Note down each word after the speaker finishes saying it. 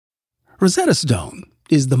Rosetta Stone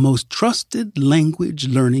is the most trusted language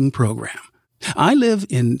learning program. I live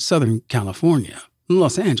in Southern California,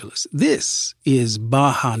 Los Angeles. This is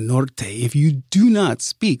Baja Norte. If you do not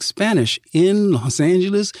speak Spanish in Los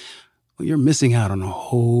Angeles, well, you're missing out on a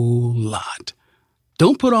whole lot.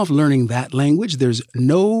 Don't put off learning that language. There's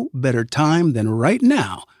no better time than right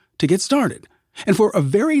now to get started. And for a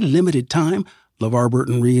very limited time, LeVar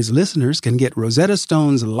Burton Reads listeners can get Rosetta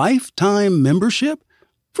Stone's lifetime membership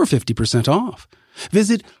for 50% off.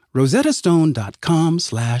 Visit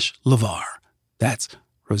rosettastone.com/LeVar. That's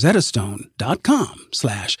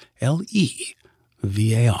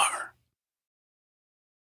rosettastone.com/LEVAR.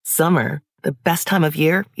 Summer, the best time of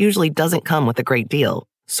year, usually doesn't come with a great deal.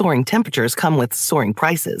 Soaring temperatures come with soaring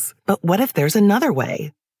prices. But what if there's another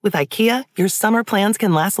way? With IKEA, your summer plans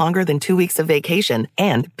can last longer than 2 weeks of vacation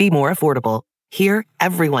and be more affordable. Here,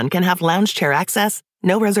 everyone can have lounge chair access,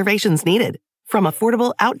 no reservations needed. From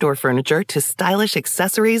affordable outdoor furniture to stylish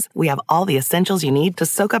accessories, we have all the essentials you need to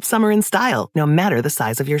soak up summer in style, no matter the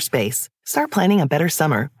size of your space. Start planning a better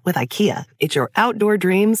summer with IKEA. It's your outdoor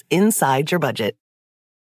dreams inside your budget.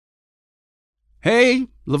 Hey,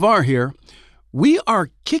 LeVar here. We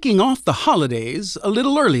are kicking off the holidays a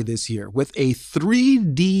little early this year with a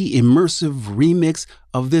 3D immersive remix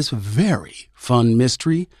of this very fun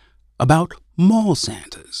mystery about mall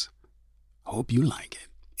Santas. Hope you like it.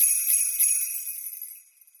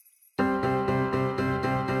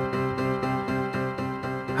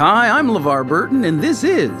 Hi, I'm LeVar Burton, and this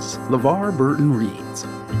is LeVar Burton Reads.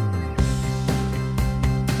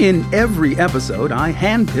 In every episode, I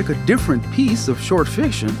handpick a different piece of short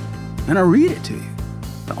fiction, and I read it to you.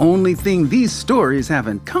 The only thing these stories have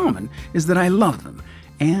in common is that I love them,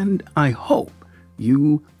 and I hope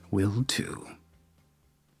you will too.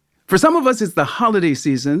 For some of us, it's the holiday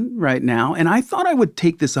season right now, and I thought I would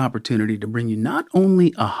take this opportunity to bring you not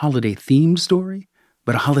only a holiday-themed story,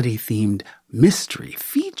 but a holiday-themed mystery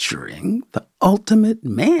featuring the ultimate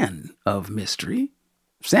man of mystery,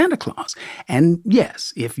 Santa Claus. And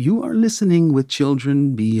yes, if you are listening with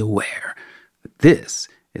children, be aware that this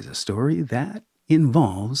is a story that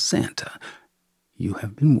involves Santa. You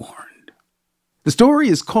have been warned. The story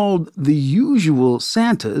is called The Usual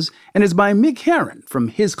Santas and is by Mick Herron from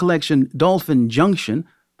his collection Dolphin Junction,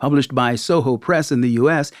 published by Soho Press in the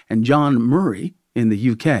US and John Murray in the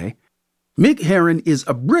UK. Mick Herron is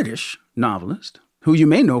a British novelist who you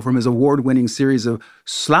may know from his award-winning series of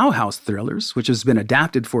Slough House thrillers, which has been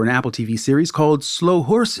adapted for an Apple TV series called Slow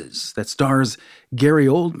Horses that stars Gary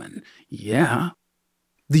Oldman. Yeah.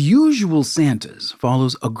 The Usual Santas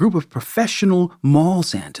follows a group of professional mall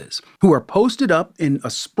Santas who are posted up in a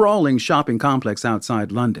sprawling shopping complex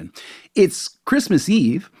outside London. It's Christmas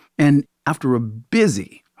Eve, and after a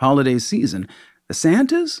busy holiday season, the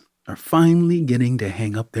Santas are finally getting to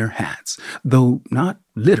hang up their hats, though not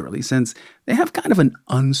literally, since they have kind of an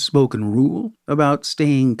unspoken rule about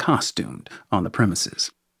staying costumed on the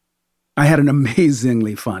premises. I had an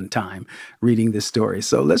amazingly fun time reading this story,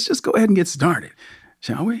 so let's just go ahead and get started,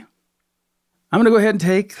 shall we? I'm going to go ahead and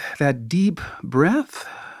take that deep breath.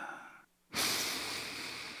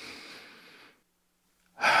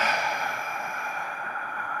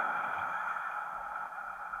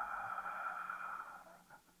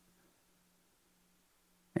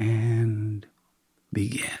 And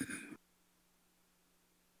begin.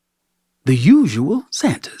 The Usual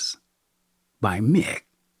Santas by Mick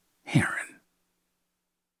Herron.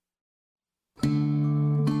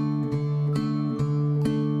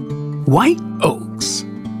 White Oaks,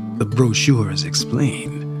 the brochures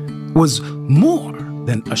explained, was more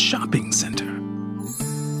than a shopping center.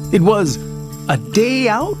 It was a day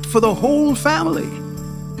out for the whole family.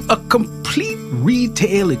 A complete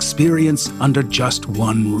retail experience under just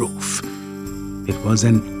one roof. It was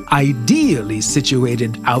an ideally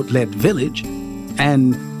situated outlet village,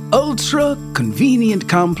 an ultra-convenient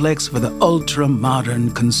complex for the ultra-modern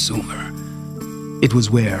consumer. It was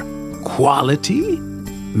where quality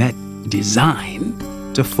met design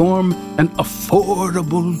to form an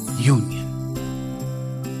affordable union.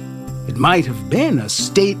 It might have been a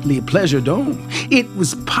stately pleasure dome. It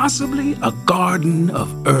was possibly a garden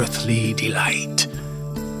of earthly delight.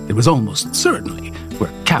 It was almost certainly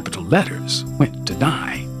where capital letters went to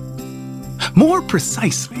die. More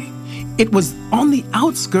precisely, it was on the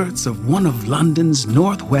outskirts of one of London's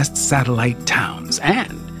northwest satellite towns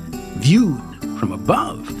and, viewed from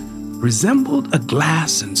above, resembled a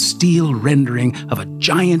glass and steel rendering of a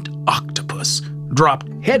giant octopus dropped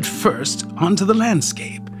headfirst onto the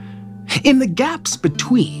landscape. In the gaps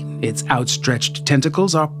between, Its outstretched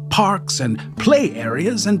tentacles are parks and play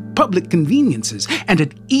areas and public conveniences, and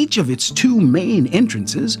at each of its two main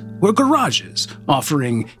entrances were garages,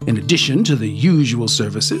 offering, in addition to the usual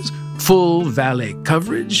services, full valet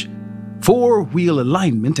coverage, four-wheel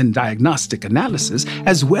alignment and diagnostic analysis,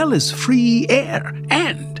 as well as free air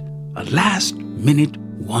and a last-minute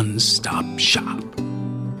one-stop shop.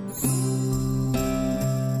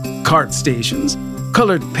 Cart stations,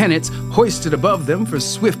 colored pennants hoisted above them for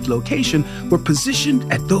swift location, were positioned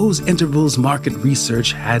at those intervals market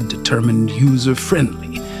research had determined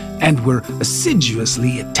user-friendly and were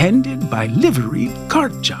assiduously attended by liveried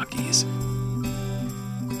cart jockeys.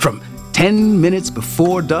 From 10 minutes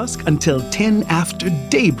before dusk until 10 after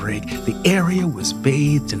daybreak, the area was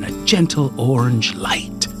bathed in a gentle orange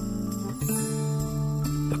light.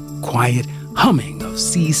 The quiet humming of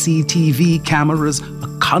CCTV cameras,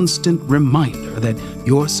 a constant reminder that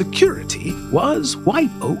your security was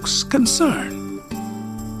White Oak's concern.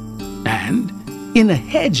 And in a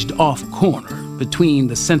hedged-off corner between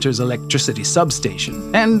the center's electricity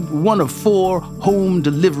substation and one of 4 home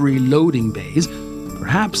delivery loading bays,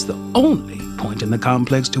 perhaps the only point in the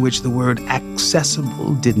complex to which the word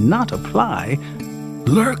accessible did not apply,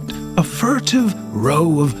 lurked a furtive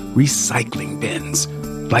row of recycling bins,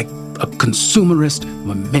 like a consumerist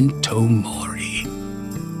memento mori.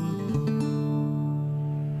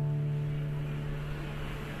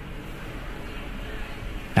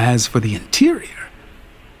 As for the interior,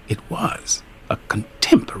 it was a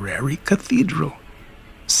contemporary cathedral,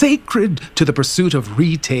 sacred to the pursuit of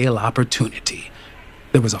retail opportunity.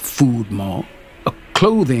 There was a food mall, a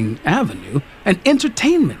clothing avenue, an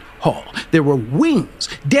entertainment hall. There were wings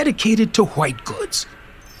dedicated to white goods.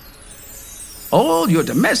 All your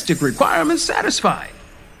domestic requirements satisfied.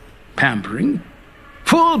 Pampering,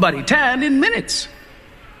 full body tan in minutes,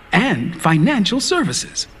 and financial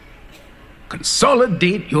services.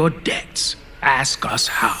 Consolidate your debts. Ask us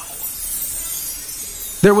how.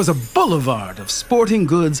 There was a boulevard of sporting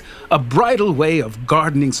goods, a bridal way of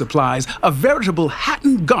gardening supplies, a veritable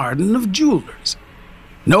Hatton Garden of jewelers.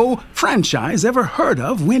 No franchise ever heard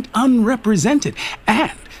of went unrepresented,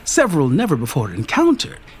 and several never before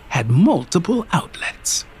encountered had multiple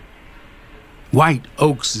outlets. White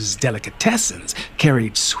Oaks' delicatessens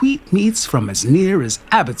carried sweetmeats from as near as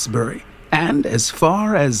Abbotsbury and as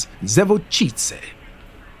far as Zevochice.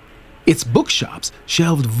 Its bookshops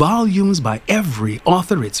shelved volumes by every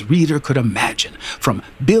author its reader could imagine, from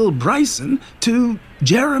Bill Bryson to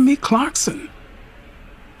Jeremy Clarkson.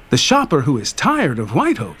 The shopper who is tired of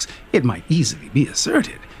White Oaks, it might easily be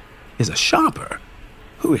asserted, is a shopper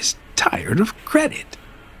who is tired of credit.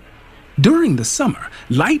 During the summer,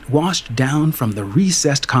 light washed down from the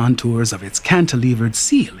recessed contours of its cantilevered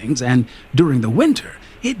ceilings, and during the winter,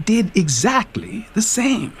 it did exactly the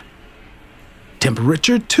same.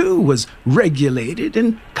 Temperature, too, was regulated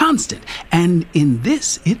and constant, and in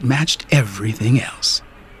this it matched everything else.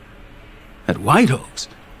 At White Oaks,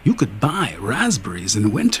 you could buy raspberries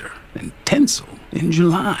in winter and tinsel in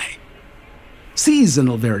July.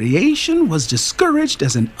 Seasonal variation was discouraged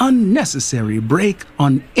as an unnecessary break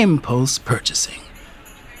on impulse purchasing.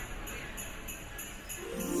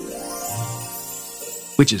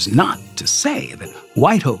 Which is not to say that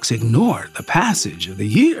White Oaks ignored the passage of the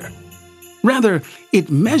year. Rather, it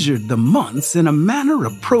measured the months in a manner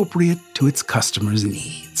appropriate to its customers'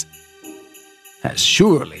 needs. As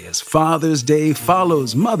surely as Father's Day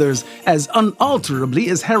follows Mother's, as unalterably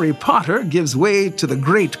as Harry Potter gives way to the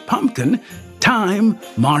Great Pumpkin, time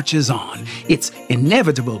marches on, its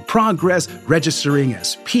inevitable progress registering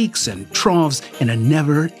as peaks and troughs in a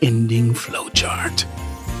never-ending flowchart.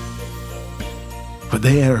 For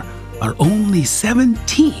there are only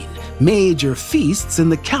 17 major feasts in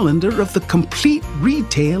the calendar of the complete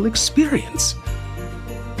retail experience.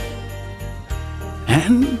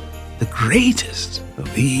 And the greatest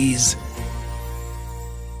of these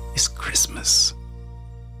is Christmas.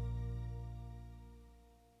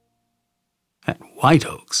 At White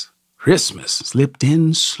Oaks, Christmas slipped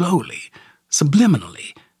in slowly,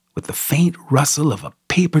 subliminally, with the faint rustle of a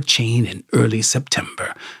paper chain in early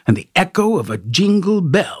September and the echo of a jingle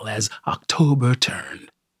bell as October turned.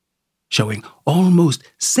 Showing almost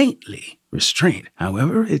saintly restraint,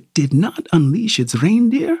 however, it did not unleash its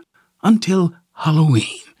reindeer until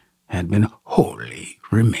Halloween had been wholly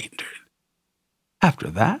remaindered. After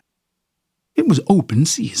that, it was open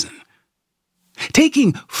season.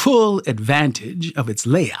 Taking full advantage of its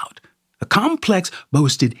layout, the complex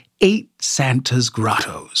boasted 8 Santa's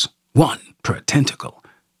grottos, 1 per tentacle,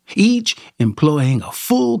 each employing a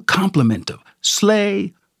full complement of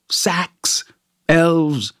sleigh, sacks,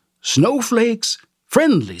 elves, snowflakes,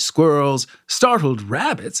 friendly squirrels, startled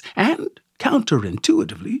rabbits, and,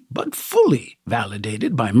 counterintuitively but fully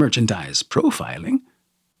validated by merchandise profiling,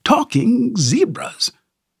 talking zebras.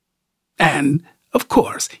 And, of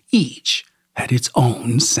course, each had its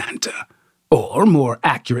own Santa. Or, more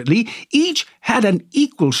accurately, each had an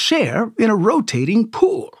equal share in a rotating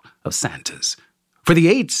pool of Santas. For the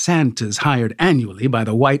 8 Santas hired annually by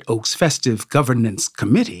the White Oaks Festive Governance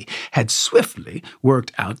Committee had swiftly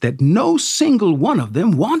worked out that no single one of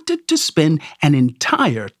them wanted to spend an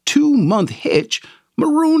entire 2-month hitch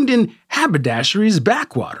marooned in haberdashery's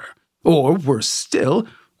backwater, or, worse still,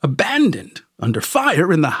 abandoned under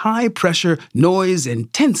fire in the high-pressure,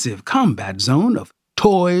 noise-intensive combat zone of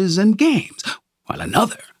toys and games, while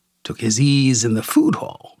another took his ease in the food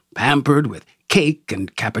hall, pampered with cake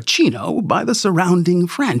and cappuccino by the surrounding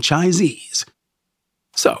franchisees.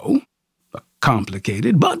 So, a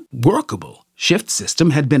complicated but workable shift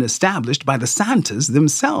system had been established by the Santas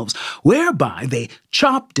themselves, whereby they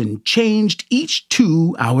chopped and changed each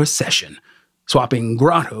 2-hour session, swapping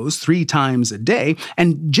grottos 3 times a day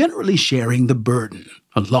and generally sharing the burden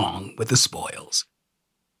along with the spoils.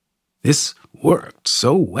 This worked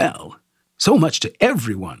so well, so much to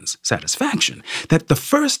everyone's satisfaction, that the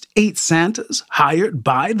first 8 Santas hired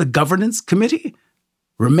by the governance committee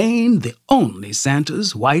remained the only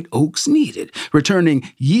Santas White Oaks needed,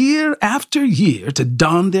 returning year after year to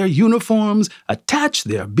don their uniforms, attach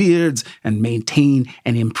their beards, and maintain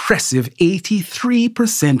an impressive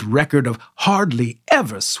 83% record of hardly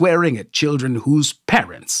ever swearing at children whose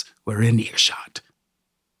parents were in earshot.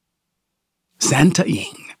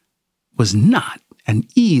 Santa-ing was not an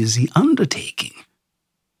easy undertaking.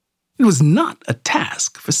 It was not a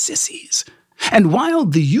task for sissies. And while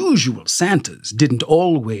the usual Santas didn't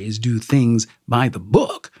always do things by the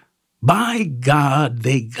book, by God,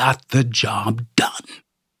 they got the job done.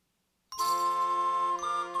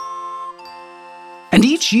 And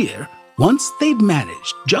each year, once they'd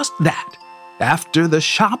managed just that, after the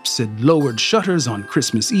shops had lowered shutters on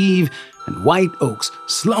Christmas Eve and White Oaks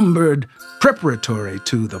slumbered preparatory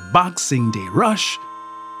to the Boxing Day rush,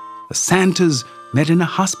 the Santas met in a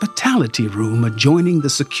hospitality room adjoining the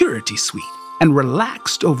security suite and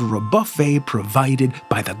relaxed over a buffet provided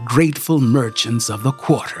by the grateful merchants of the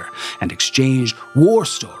quarter and exchanged war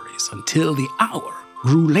stories until the hour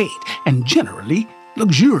grew late and generally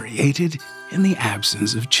luxuriated in the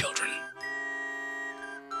absence of children.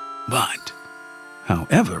 But,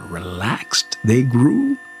 however relaxed they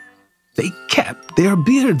grew, they kept their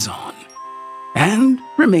beards on and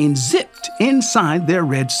remained zipped inside their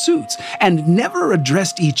red suits and never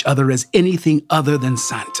addressed each other as anything other than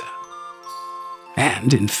Santa.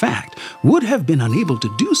 And, in fact, would have been unable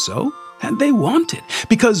to do so had they wanted,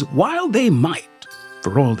 because while they might,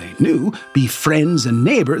 for all they knew, be friends and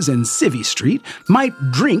neighbors in Civvy Street, might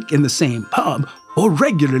drink in the same pub, or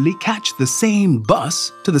regularly catch the same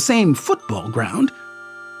bus to the same football ground,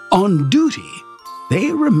 on duty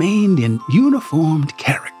they remained in uniformed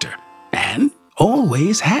character, and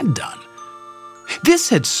always had done. This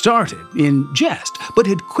had started in jest, but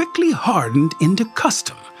had quickly hardened into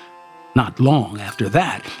custom. Not long after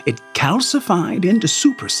that, it calcified into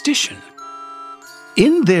superstition.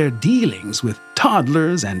 In their dealings with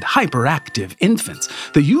toddlers and hyperactive infants,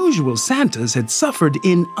 the usual Santas had suffered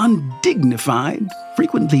in undignified,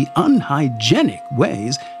 frequently unhygienic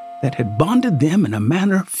ways that had bonded them in a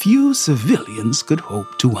manner few civilians could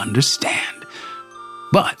hope to understand.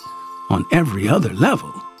 But on every other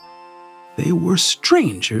level, they were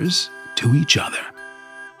strangers to each other.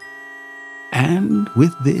 And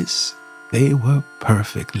with this, they were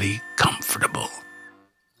perfectly comfortable.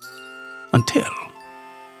 Until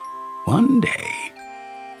one day,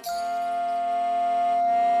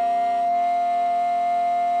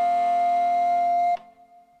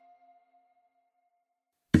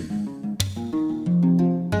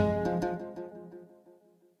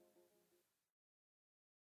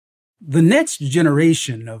 the next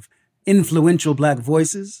generation of influential Black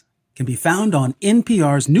voices can be found on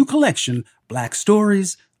NPR's new collection, Black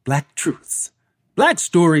Stories, Black Truths. Black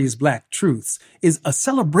Stories, Black Truths is a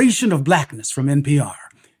celebration of Blackness from NPR.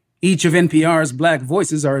 Each of NPR's Black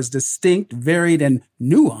voices are as distinct, varied, and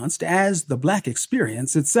nuanced as the Black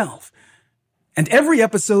experience itself. And every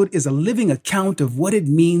episode is a living account of what it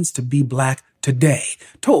means to be Black today,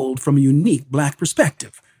 told from a unique Black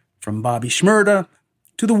perspective. From Bobby Shmurda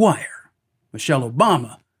to The Wire, Michelle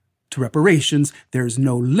Obama to reparations, there's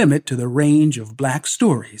no limit to the range of Black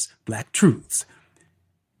stories, Black truths.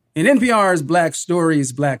 In NPR's Black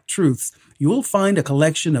Stories, Black Truths, you'll find a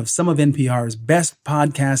collection of some of NPR's best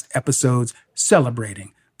podcast episodes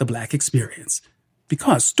celebrating the Black experience.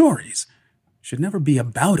 Because stories should never be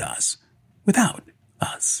about us without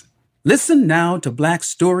us. Listen now to Black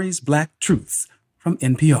Stories, Black Truths from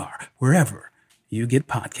NPR, wherever you get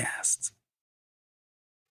podcasts.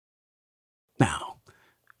 Now,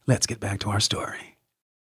 let's get back to our story.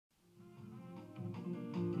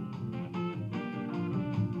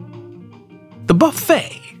 The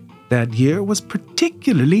buffet that year was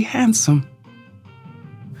particularly handsome.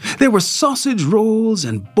 There were sausage rolls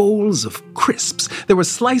and bowls of crisps. There were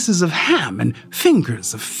slices of ham and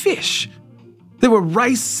fingers of fish. There were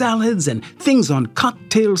rice salads and things on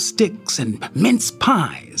cocktail sticks and mince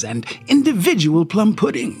pies and individual plum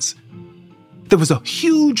puddings. There was a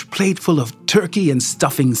huge plate full of turkey and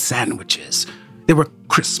stuffing sandwiches. There were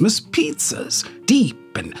Christmas pizzas,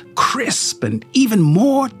 deep and crisp and even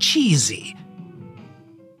more cheesy.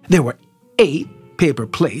 There were 8 paper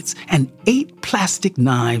plates and 8 plastic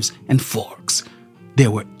knives and forks.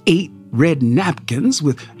 There were 8 red napkins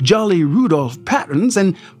with Jolly Rudolph patterns,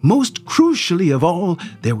 and most crucially of all,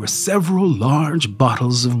 there were several large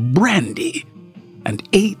bottles of brandy and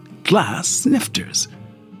 8 glass snifters.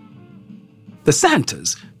 The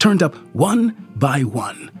Santas turned up one by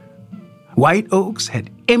one. White Oaks had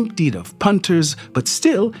emptied of punters, but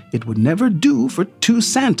still it would never do for 2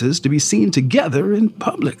 Santas to be seen together in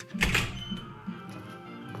public.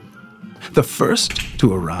 The first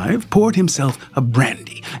to arrive poured himself a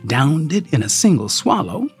brandy, downed it in a single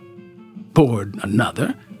swallow, poured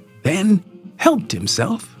another, then helped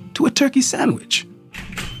himself to a turkey sandwich.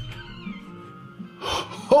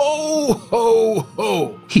 "Ho, ho,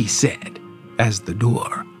 ho," he said as the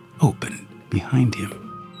door opened behind him.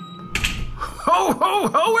 "Ho, ho,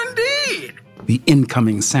 ho, indeed," the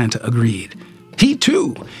incoming Santa agreed. He,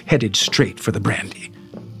 too, headed straight for the brandy.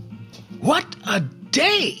 "What a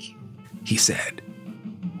day," he said.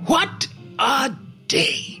 "What a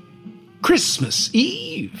day! Christmas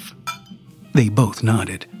Eve." They both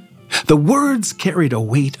nodded. The words carried a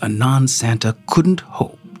weight a non-Santa couldn't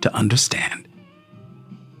hope to understand.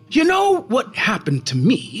 "You know what happened to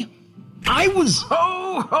me? I was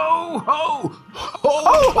ho, ho, ho,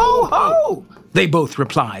 ho, ho, ho," they both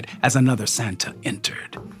replied as another Santa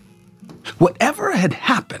entered. Whatever had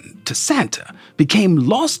happened to Santa became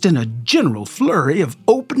lost in a general flurry of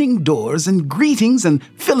opening doors and greetings and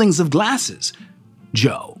fillings of glasses.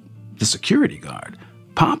 Joe, the security guard,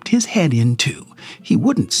 popped his head in too. He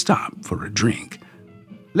wouldn't stop for a drink.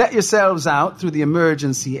 "Let yourselves out through the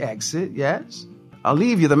emergency exit, yes? I'll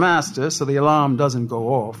leave you the master so the alarm doesn't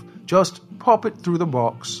go off. Just pop it through the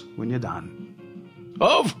box when you're done."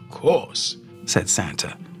 "Of course," said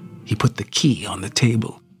Santa. He put the key on the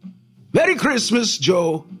table. "Merry Christmas,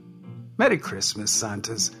 Joe." "Merry Christmas,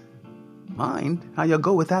 Santas. Mind how you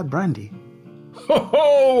go with that brandy." "Ho,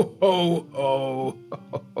 ho, ho,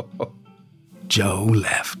 ho." Joe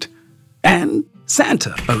left, and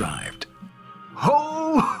Santa arrived.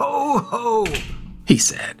 "Ho, ho, ho," he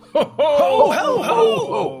said. "Ho, ho, ho, ho,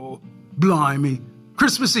 ho." "Blimey.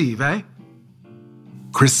 Christmas Eve, eh?"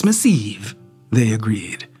 "Christmas Eve," they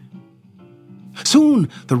agreed. Soon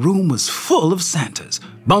the room was full of Santas,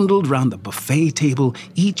 bundled round the buffet table,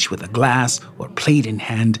 each with a glass or plate in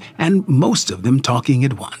hand, and most of them talking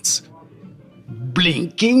at once.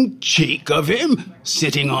 "Blinking cheek of him,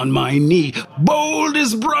 sitting on my knee, bold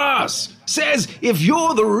as brass, says, if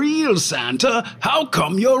you're the real Santa, how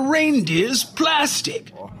come your reindeer's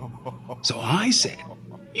plastic?" So I said,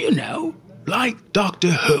 like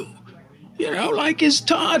Doctor Who, like his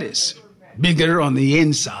TARDIS, bigger on the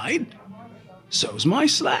inside. So's my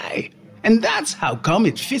sleigh, and that's how come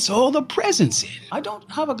it fits all the presents in. "I don't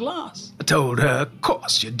have a glass." I told her, "Of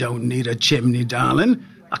course you don't need a chimney, darling.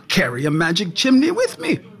 I carry a magic chimney with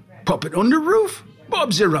me. Pop it on the roof.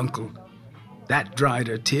 Bob's your uncle." That dried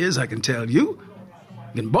her tears, I can tell you.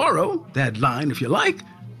 You can borrow that line if you like.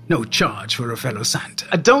 No charge for a fellow Santa.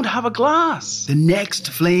 "I don't have a glass." The next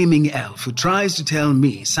flaming elf who tries to tell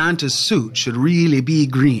me Santa's suit should really be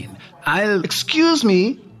green, "Excuse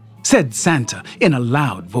me," said Santa in a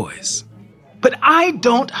loud voice. "But I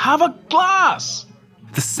don't have a glass."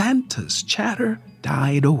 The Santa's chatter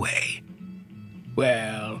died away.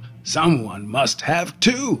 "Well, someone must have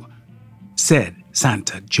 2, said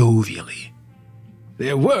Santa jovially.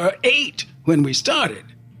 "There were 8 when we started."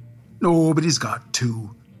 "Nobody's got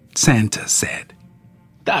 2, Santa said.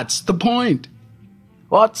 "That's the point."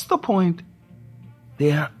 "What's the point?"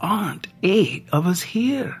 "There aren't 8 of us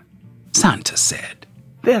here," Santa said.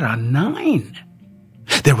 "There are 9.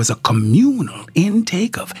 There was a communal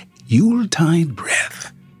intake of Yuletide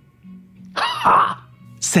breath. "Ha!"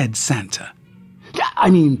 said Santa.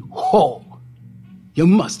 Ho! You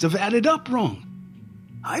must have added up wrong."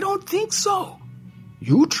 "I don't think so.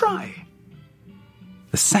 You try."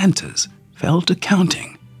 The Santas fell to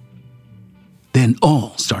counting. Then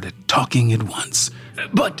all started talking at once.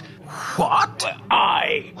 But what?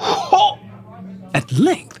 At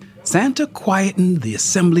length, Santa quietened the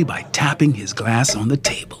assembly by tapping his glass on the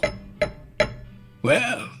table.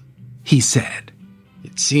 Well, He said,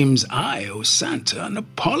 it seems I owe Santa an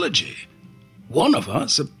apology. One of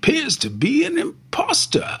us appears to be an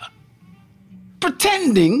imposter.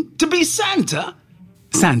 Pretending to be Santa?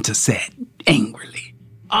 Santa said angrily.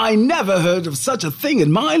 I never heard of such a thing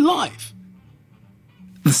in my life.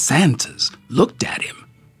 The Santas looked at him.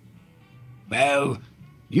 Well,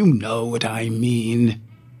 you know what I mean.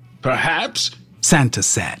 Perhaps, Santa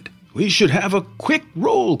said, we should have a quick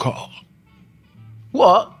roll call.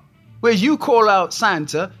 What? Where you call out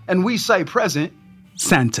Santa and we say present?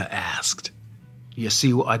 Santa asked. You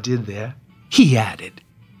see what I did there? He added.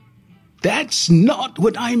 That's not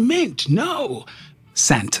what I meant, no,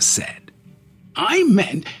 Santa said. I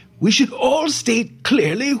meant we should all state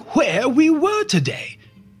clearly where we were today.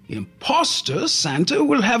 The imposter Santa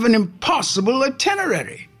will have an impossible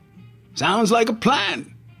itinerary. Sounds like a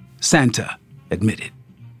plan. Santa admitted.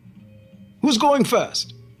 Who's going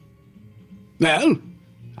first? Well,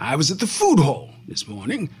 I was at the food hall this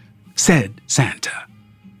morning, said Santa.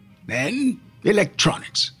 Then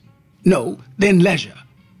electronics. No, then leisure.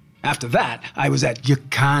 After that, I was at... You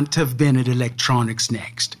can't have been at electronics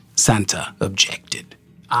next, Santa objected.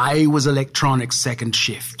 I was electronics second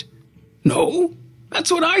shift. No,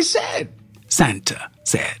 that's what I said, Santa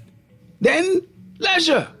said. Then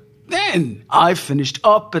leisure. Then I finished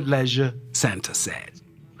up at leisure, Santa said.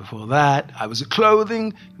 Before that, I was at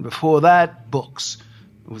clothing, and before that, books.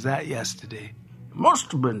 Was that yesterday?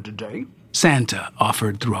 Must have been today, Santa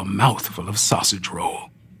offered through a mouthful of sausage roll.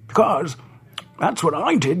 Because that's what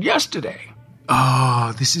I did yesterday.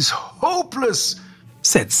 Oh, this is hopeless,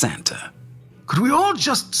 said Santa. Could we all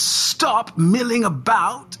just stop milling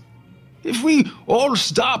about? If we all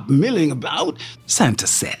stop milling about, Santa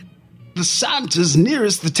said, the Santas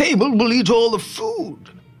nearest the table will eat all the food.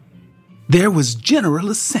 There was general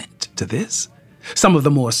assent to this. Some of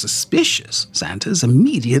the more suspicious Santas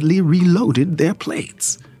immediately reloaded their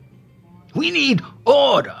plates. We need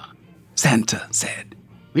order, Santa said.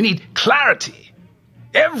 We need clarity.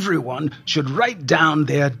 Everyone should write down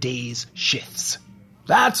their day's shifts.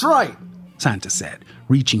 That's right, Santa said,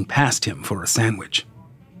 reaching past him for a sandwich.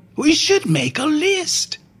 We should make a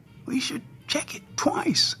list. We should check it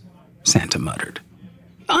twice, Santa muttered.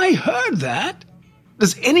 I heard that.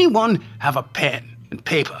 Does anyone have a pen and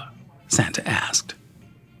paper? Santa asked.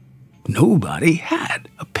 Nobody had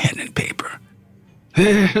a pen and paper.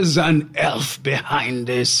 There's an elf behind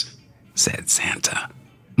this, said Santa.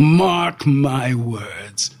 Mark my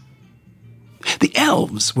words. The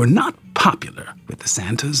elves were not popular with the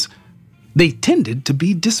Santas. They tended to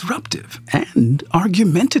be disruptive and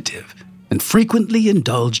argumentative and frequently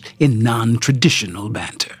indulged in non-traditional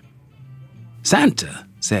banter. Santa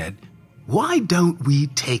said, Why don't we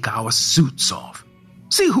take our suits off?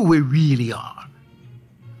 See who we really are.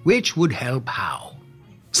 Which would help how?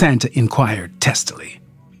 Santa inquired testily.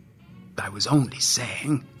 I was only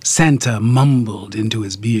saying. Santa mumbled into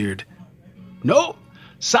his beard. No,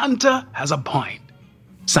 Santa has a point,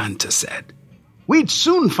 Santa said. We'd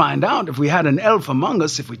soon find out if we had an elf among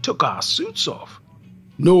us if we took our suits off.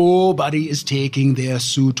 Nobody is taking their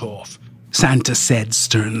suit off, Santa said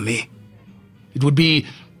sternly. It would be,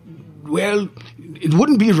 well, it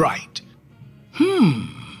wouldn't be right.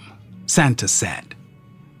 Santa said.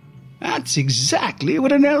 That's exactly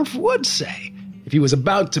what an elf would say if he was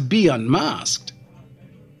about to be unmasked.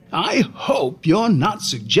 I hope you're not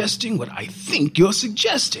suggesting what I think you're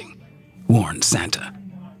suggesting, warned Santa.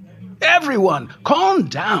 Everyone, calm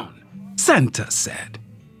down, Santa said.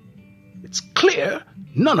 It's clear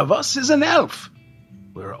none of us is an elf.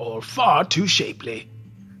 We're all far too shapely.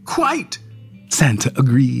 Quite, Santa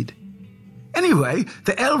agreed. Anyway,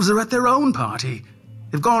 the elves are at their own party.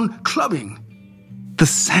 They've gone clubbing. The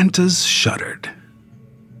Santas shuddered.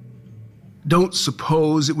 Don't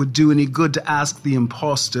suppose it would do any good to ask the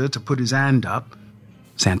imposter to put his hand up?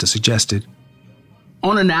 Santa suggested.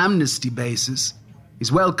 On an amnesty basis,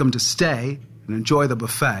 he's welcome to stay and enjoy the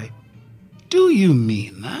buffet. Do you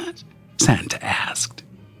mean that? Santa asked.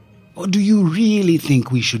 Or do you really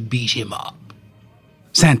think we should beat him up?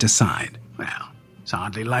 Santa sighed. Well, he's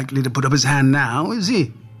hardly likely to put up his hand now, is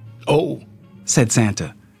he? Oh, said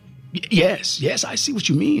Santa. Yes, I see what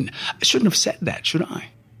you mean. I shouldn't have said that, should I?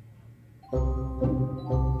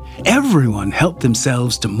 Everyone helped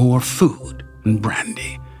themselves to more food and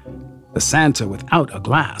brandy. The Santa without a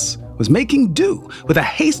glass was making do with a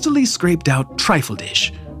hastily scraped-out trifle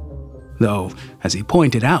dish. Though, as he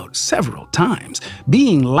pointed out several times,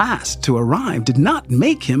 being last to arrive did not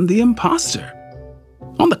make him the imposter.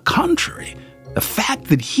 On the contrary, the fact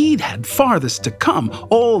that he'd had farthest to come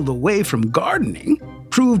all the way from gardening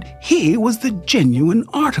proved he was the genuine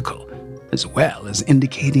article, as well as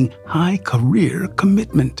indicating high career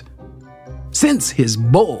commitment. Since his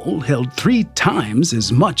bowl held 3 times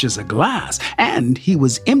as much as a glass, and he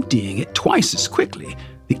was emptying it twice as quickly,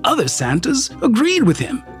 the other Santas agreed with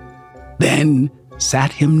him, then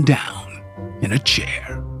sat him down in a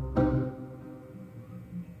chair.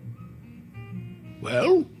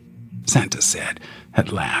 Well, Santa said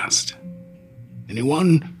at last.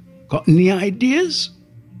 Anyone got any ideas?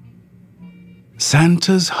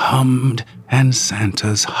 Santas hummed and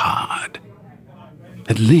Santas hawed.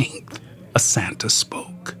 At length, a Santa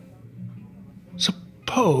spoke.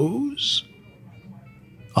 Suppose...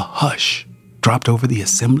 A hush dropped over the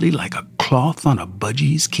assembly like a cloth on a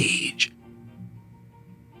budgie's cage.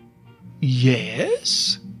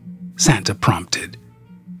 Yes? Santa prompted.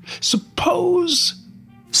 Suppose...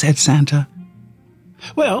 said Santa.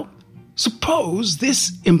 Well, suppose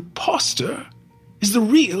this imposter is the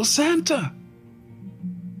real Santa.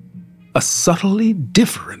 A subtly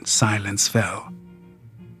different silence fell.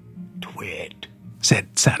 Twit,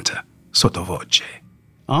 said Santa sotto voce.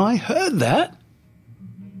 I heard that.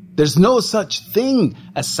 There's no such thing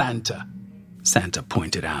as Santa, Santa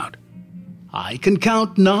pointed out. I can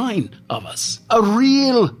count 9 of us. A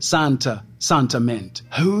real Santa, Santa meant.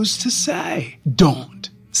 Who's to say? Don't,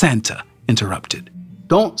 Santa interrupted.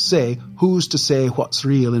 Don't say who's to say what's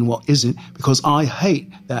real and what isn't, because I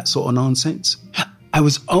hate that sort of nonsense. I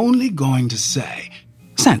was only going to say,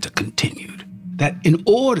 Santa continued, that in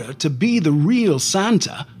order to be the real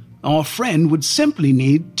Santa, our friend would simply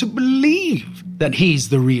need to believe that he's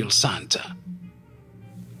the real Santa.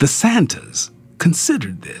 The Santas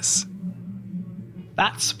considered this.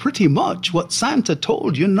 That's pretty much what Santa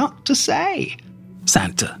told you not to say,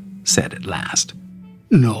 Santa said at last.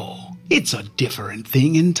 No, it's a different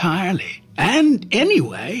thing entirely. And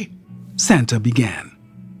anyway, Santa began.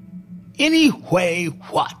 Anyway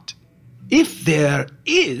what? If there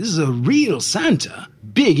is a real Santa,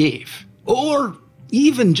 big if, or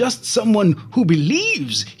even just someone who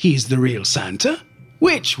believes he's the real Santa,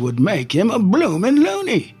 which would make him a bloomin'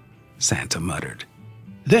 loony, Santa muttered.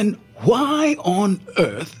 Then why on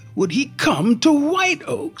earth would he come to White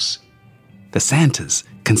Oaks? The Santas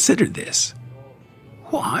considered this.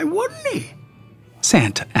 Why wouldn't he?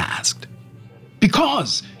 Santa asked.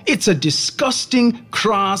 Because it's a disgusting,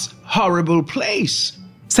 crass, horrible place,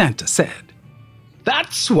 Santa said.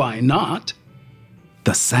 That's why not.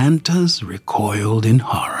 The Santas recoiled in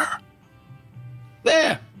horror.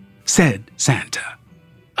 There, said Santa.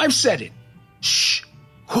 I've said it. Shh,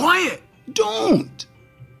 quiet, don't.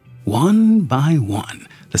 One by one,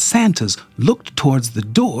 the Santas looked towards the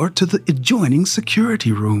door to the adjoining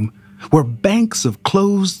security room, where banks of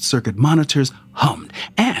closed-circuit monitors hummed,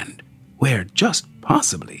 and where, just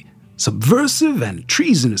possibly, subversive and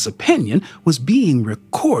treasonous opinion was being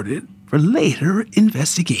recorded for later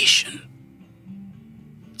investigation.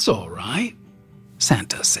 It's all right,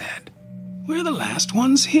 Santa said. We're the last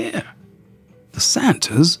ones here. The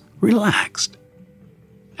Santas relaxed.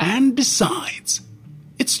 And besides,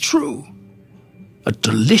 it's true. A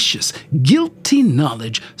delicious, guilty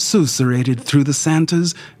knowledge susurrated through the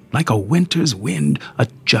Santas like a winter's wind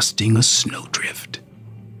adjusting a snowdrift.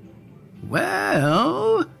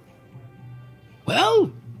 Well,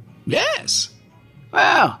 yes.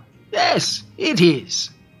 Well, yes, it is.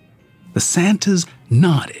 The Santas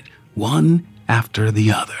nodded, one after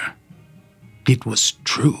the other. It was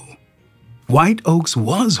true. White Oaks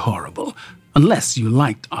was horrible, unless you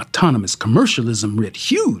liked autonomous commercialism writ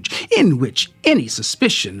huge, in which any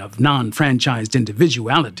suspicion of non-franchised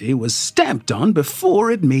individuality was stamped on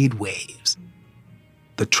before it made waves.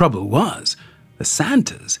 The trouble was, the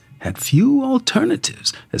Santas had few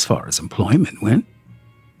alternatives as far as employment went.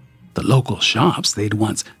 The local shops they'd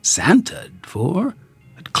once Santa'd for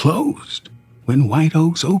had closed when White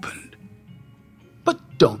Oaks opened. But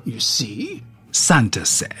don't you see? Santa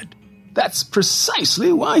said. That's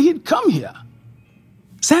precisely why he'd come here.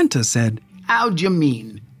 Santa said, How do you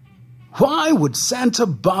mean? Why would Santa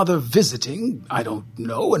bother visiting, I don't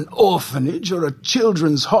know, an orphanage or a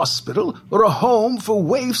children's hospital or a home for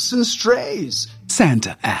waifs and strays?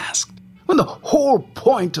 Santa asked. When the whole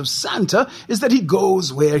point of Santa is that he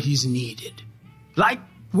goes where he's needed. Like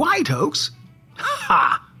White Oaks?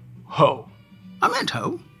 Ha! Ho. I meant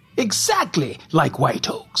ho. Exactly like White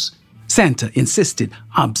Oaks. Santa insisted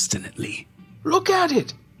obstinately. Look at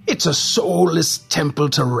it. It's a soulless temple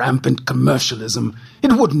to rampant commercialism.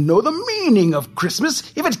 It wouldn't know the meaning of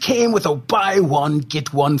Christmas if it came with a buy one,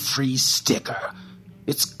 get one free sticker.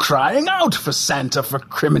 It's crying out for Santa for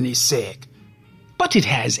criminy sake. But it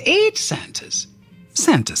has 8 Santas,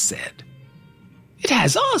 Santa said. It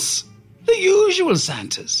has us, the usual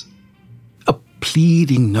Santas. A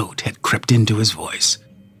pleading note had crept into his voice.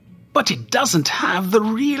 But it doesn't have the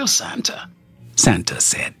real Santa, Santa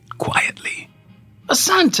said quietly. A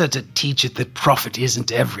Santa to teach it that profit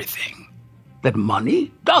isn't everything, that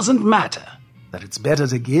money doesn't matter, that it's better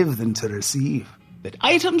to give than to receive, that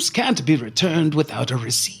items can't be returned without a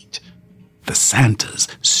receipt. The Santas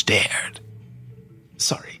stared.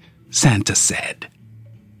 Sorry, Santa said.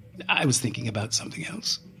 I was thinking about something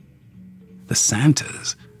else. The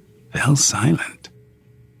Santas fell silent.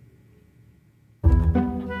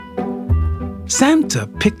 Santa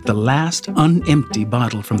picked the last unempty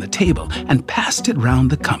bottle from the table and passed it round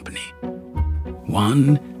the company.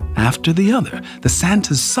 One after the other, the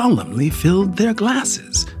Santas solemnly filled their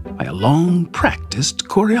glasses by a long-practiced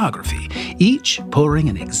choreography, each pouring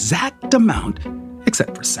an exact amount,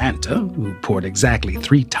 except for Santa, who poured exactly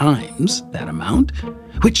 3 times that amount,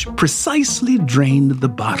 which precisely drained the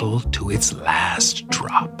bottle to its last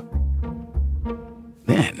drop.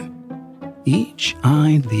 Then, each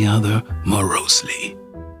eyed the other morosely.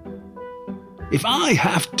 If I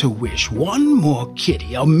have to wish one more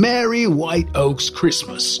kitty a Merry White Oaks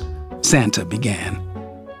Christmas, Santa began,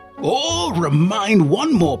 or remind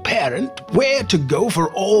one more parent where to go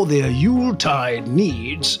for all their Yuletide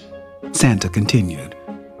needs, Santa continued,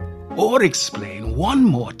 or explain one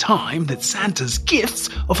more time that Santa's gifts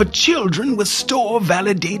are for children with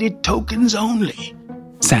store-validated tokens only,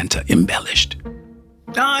 Santa embellished.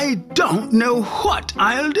 I don't know what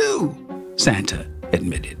I'll do, Santa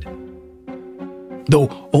admitted, though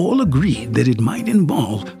all agreed that it might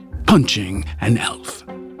involve punching an elf.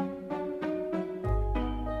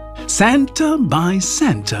 Santa by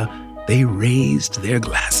Santa, they raised their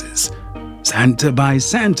glasses. Santa by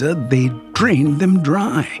Santa, they drained them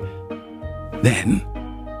dry. Then,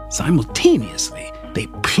 simultaneously, they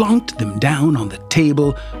plunked them down on the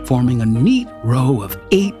table, forming a neat row of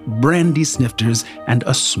 8 brandy snifters and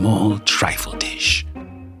a small trifle dish.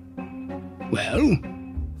 Well,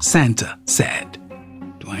 Santa said,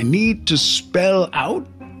 do I need to spell out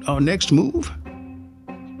our next move?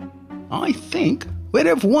 I think we'd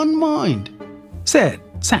have one mind, said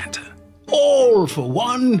Santa. All for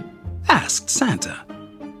one, asked Santa.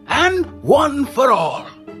 And one for all,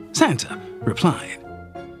 Santa replied.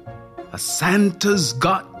 A Santa's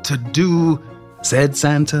got to do, said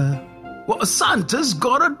Santa. What a Santa's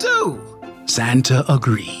gotta do, Santa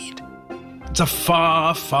agreed. It's a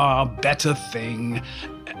far, far better thing,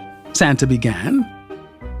 Santa began.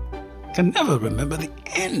 Can never remember the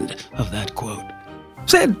end of that quote,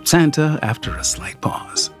 said Santa after a slight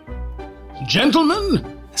pause.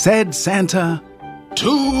 Gentlemen, said Santa,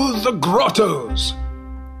 to the grottos.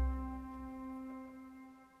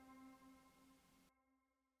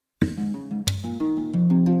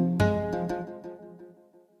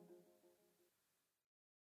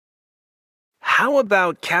 How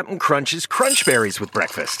about Captain Crunch's Crunch Berries with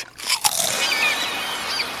breakfast?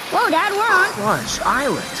 Whoa, Dad, we're on Crunch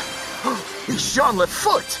Island. It's Jean-Luc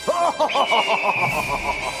Foot.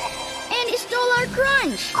 And he stole our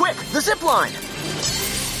crunch. Quick, the zip line.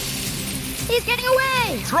 He's getting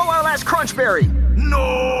away. Throw our last Crunch Berry.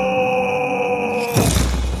 No!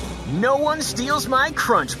 No one steals my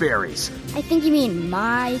Crunch Berries. I think you mean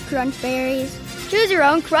my crunch berries. Choose your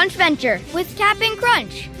own crunch venture with Cap'n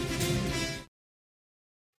Crunch.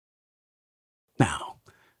 Now,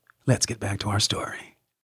 let's get back to our story.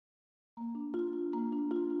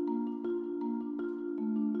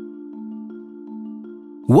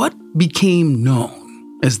 What became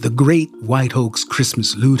known as the Great White Oaks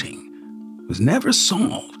Christmas looting was never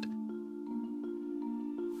solved.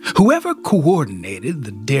 Whoever coordinated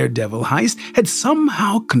the daredevil heist had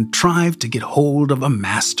somehow contrived to get hold of a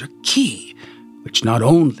master key, which not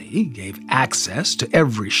only gave access to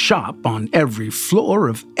every shop on every floor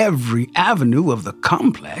of every avenue of the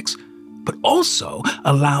complex, but also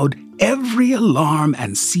allowed every alarm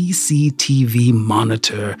and CCTV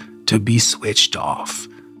monitor to be switched off.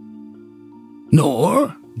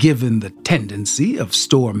 Nor, given the tendency of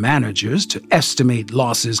store managers to estimate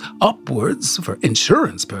losses upwards for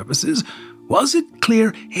insurance purposes, was it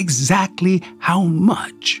clear exactly how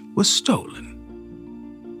much was stolen.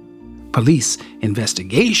 Police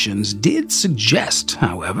investigations did suggest,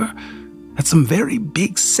 however, that some very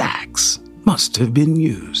big sacks must have been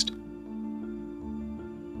used.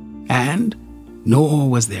 And nor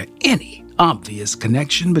was there any obvious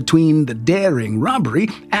connection between the daring robbery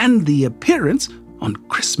and the appearance, on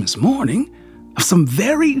Christmas morning, of some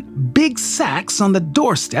very big sacks on the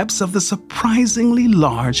doorsteps of the surprisingly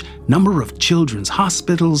large number of children's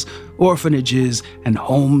hospitals, orphanages, and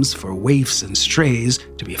homes for waifs and strays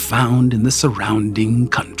to be found in the surrounding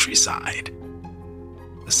countryside.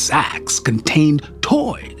 The sacks contained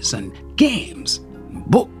toys and games, and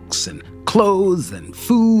books and clothes and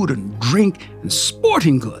food and drink and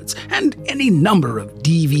sporting goods and any number of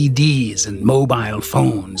DVDs and mobile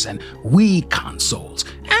phones and Wii consoles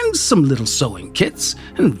and some little sewing kits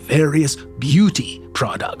and various beauty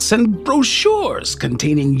products and brochures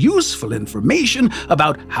containing useful information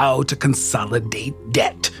about how to consolidate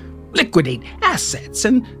debt, liquidate assets,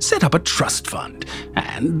 and set up a trust fund,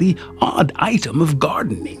 and the odd item of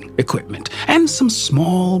gardening equipment, and some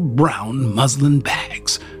small brown muslin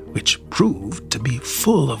bags, which proved to be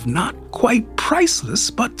full of not quite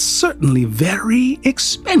priceless but certainly very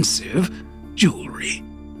expensive jewelry.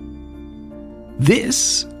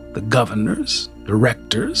 This, the governors,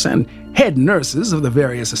 directors, and head nurses of the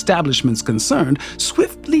various establishments concerned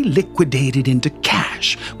swiftly liquidated into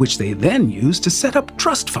cash, which they then used to set up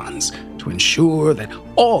trust funds to ensure that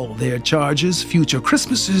all their charges' future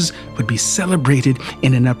Christmases would be celebrated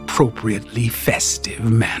in an appropriately festive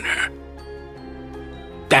manner.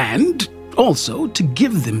 And also to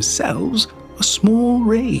give themselves a small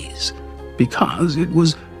raise, because it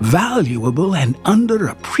was valuable and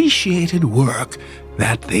underappreciated work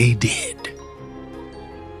that they did.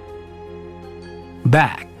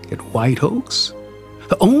 Back at White Oaks,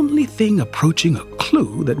 the only thing approaching a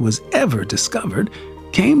clue that was ever discovered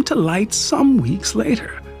came to light some weeks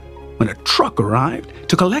later, when a truck arrived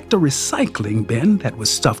to collect a recycling bin that was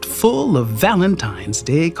stuffed full of Valentine's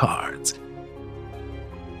Day cards.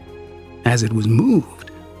 As it was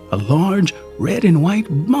moved, a large red and white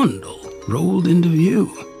bundle rolled into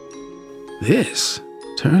view. This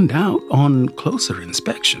turned out, on closer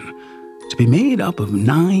inspection, to be made up of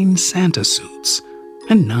 9 Santa suits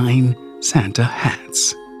and 9 Santa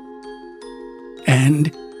hats,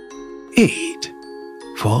 and 8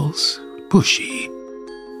 false, bushy,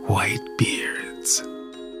 white beards.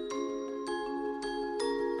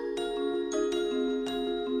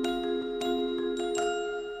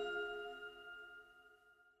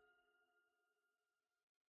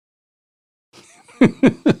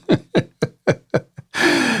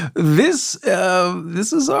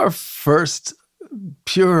 This is our first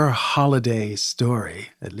pure holiday story,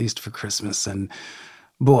 at least for Christmas, and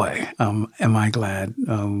boy, am I glad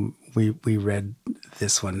we read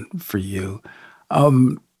this one for you.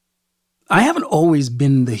 I haven't always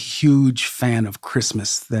been the huge fan of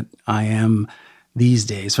Christmas that I am these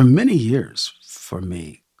days. For many years, for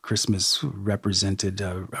me, Christmas represented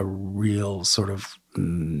a real sort of,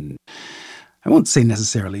 I won't say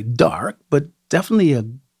necessarily dark, but definitely a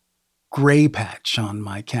gray patch on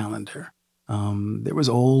my calendar. There was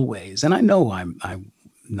always, and I know I'm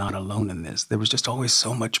not alone in this, there was just always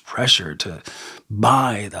so much pressure to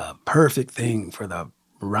buy the perfect thing for the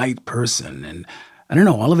right person. And I don't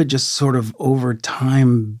know, all of it just sort of over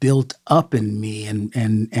time built up in me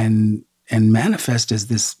and manifest as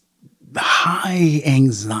this high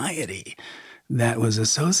anxiety that was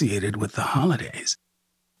associated with the holidays.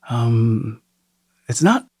 It's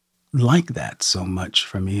not like that so much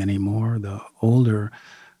for me anymore. The older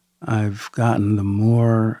I've gotten, the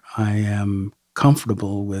more I am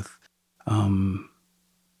comfortable with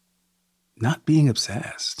not being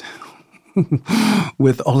obsessed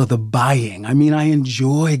with all of the buying. I mean, I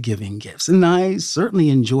enjoy giving gifts, and I certainly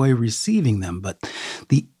enjoy receiving them, but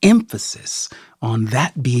the emphasis on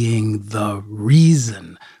that being the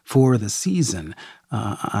reason for the season,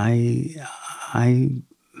 I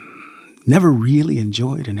never really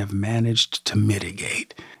enjoyed and have managed to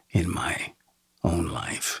mitigate in my own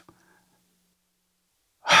life.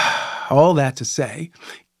 All that to say,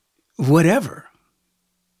 whatever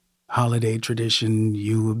holiday tradition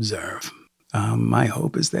you observe, my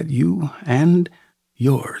hope is that you and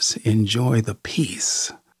yours enjoy the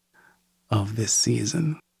peace of this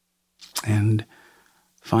season and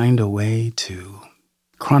find a way to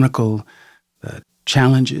chronicle the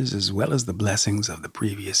challenges as well as the blessings of the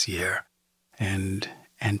previous year and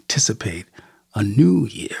anticipate a new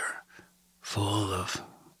year full of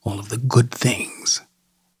all of the good things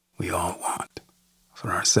we all want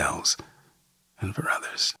for ourselves and for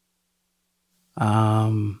others.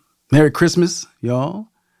 Merry Christmas, y'all.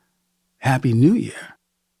 Happy New Year.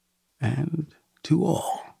 And to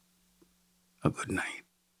all, a good night.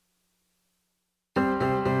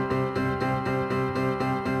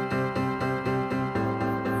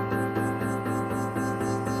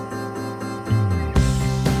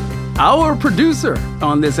 Our producer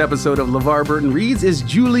on this episode of LeVar Burton Reads is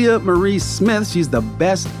Julia Marie Smith. She's the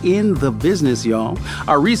best in the business, y'all.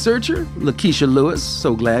 Our researcher, Lakeisha Lewis.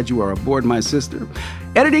 So glad you are aboard, my sister.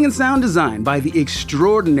 Editing and sound design by the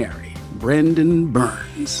extraordinary Brendan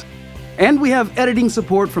Burns. And we have editing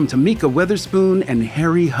support from Tamika Weatherspoon and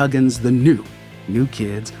Harry Huggins, the new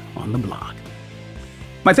kids on the block.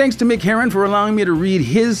 My thanks to Mick Herron for allowing me to read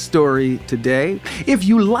his story today. If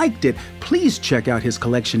you liked it, please check out his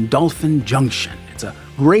collection, Dolphin Junction. It's a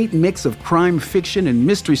great mix of crime fiction and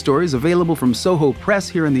mystery stories available from Soho Press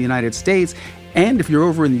here in the United States. And if you're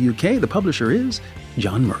over in the UK, the publisher is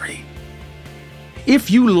John Murray.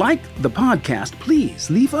 If you like the podcast,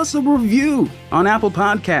 please leave us a review on Apple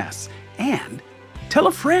Podcasts. And tell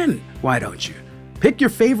a friend, why don't you? Pick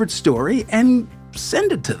your favorite story and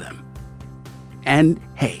send it to them. And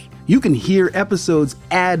hey, you can hear episodes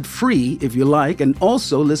ad-free if you like, and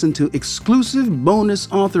also listen to exclusive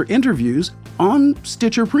bonus author interviews on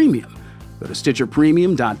Stitcher Premium. Go to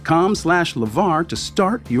stitcherpremium.com/LeVar to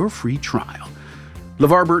start your free trial.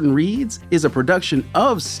 LeVar Burton Reads is a production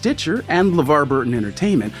of Stitcher and LeVar Burton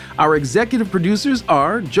Entertainment. Our executive producers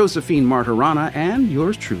are Josephine Martirana and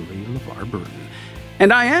yours truly, LeVar Burton.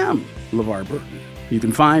 And I am LeVar Burton. You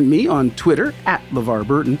can find me on Twitter @LeVar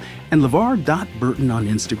Burton and LeVar.Burton on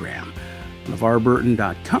Instagram.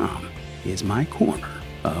 LeVarBurton.com is my corner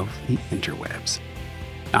of the interwebs.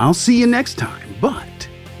 I'll see you next time, but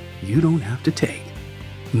you don't have to take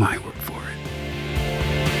my word for it.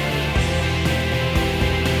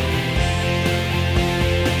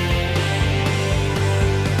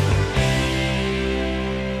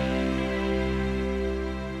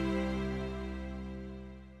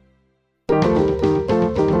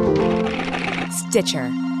 Stitcher.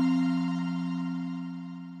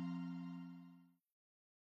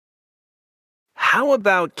 How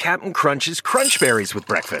about Captain Crunch's Crunch Berries with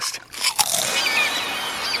breakfast?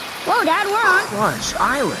 Whoa, Dad, we're on. Crunch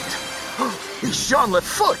Island. It's Jean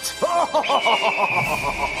Lafoot.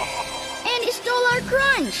 And he stole our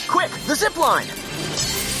crunch. Quick, the zip line.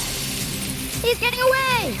 He's getting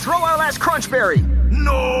away. Throw our last crunch berry.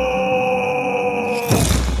 No!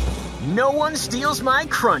 No one steals my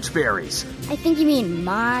crunch berries. I think you mean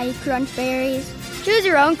my crunch berries. Choose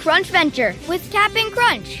your own crunch venture with Cap'n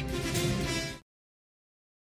Crunch.